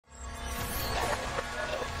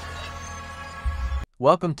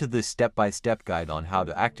Welcome to this step-by-step guide on how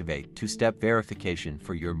to activate two-step verification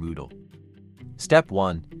for your Moodle. Step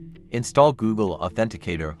 1. Install Google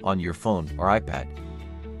Authenticator on your phone or iPad.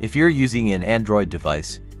 If you're using an Android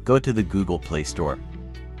device, go to the Google Play Store.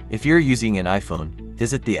 If you're using an iPhone,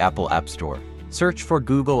 visit the Apple App Store. Search for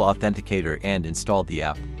Google Authenticator and install the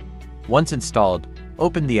app. Once installed,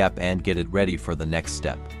 open the app and get it ready for the next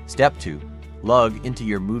step. Step 2. Log into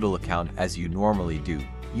your Moodle account as you normally do,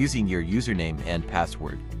 using your username and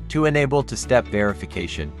password. To enable two-step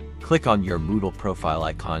verification, click on your Moodle profile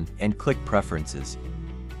icon and click Preferences.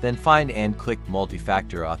 Then find and click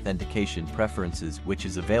Multi-Factor Authentication Preferences, which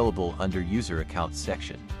is available under User Accounts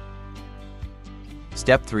section.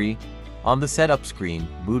 Step 3. On the setup screen,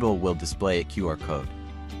 Moodle will display a QR code.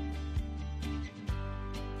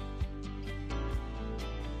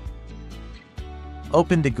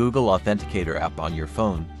 Open the Google Authenticator app on your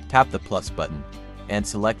phone, tap the plus button, and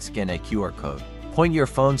select Scan a QR code. Point your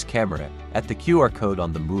phone's camera at the QR code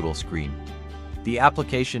on the Moodle screen. The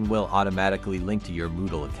application will automatically link to your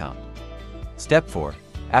Moodle account. Step 4.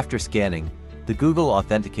 After scanning, the Google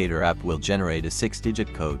Authenticator app will generate a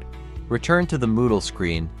 6-digit code. Return to the Moodle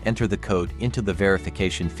screen, enter the code into the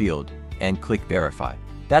verification field, and click Verify.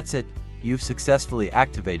 That's it. You've successfully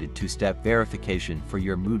activated two-step verification for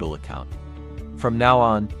your Moodle account. From now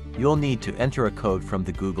on, you'll need to enter a code from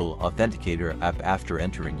the Google Authenticator app after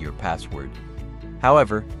entering your password.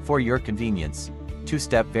 However, for your convenience,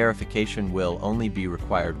 two-step verification will only be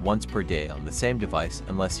required once per day on the same device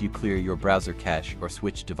unless you clear your browser cache or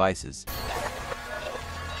switch devices.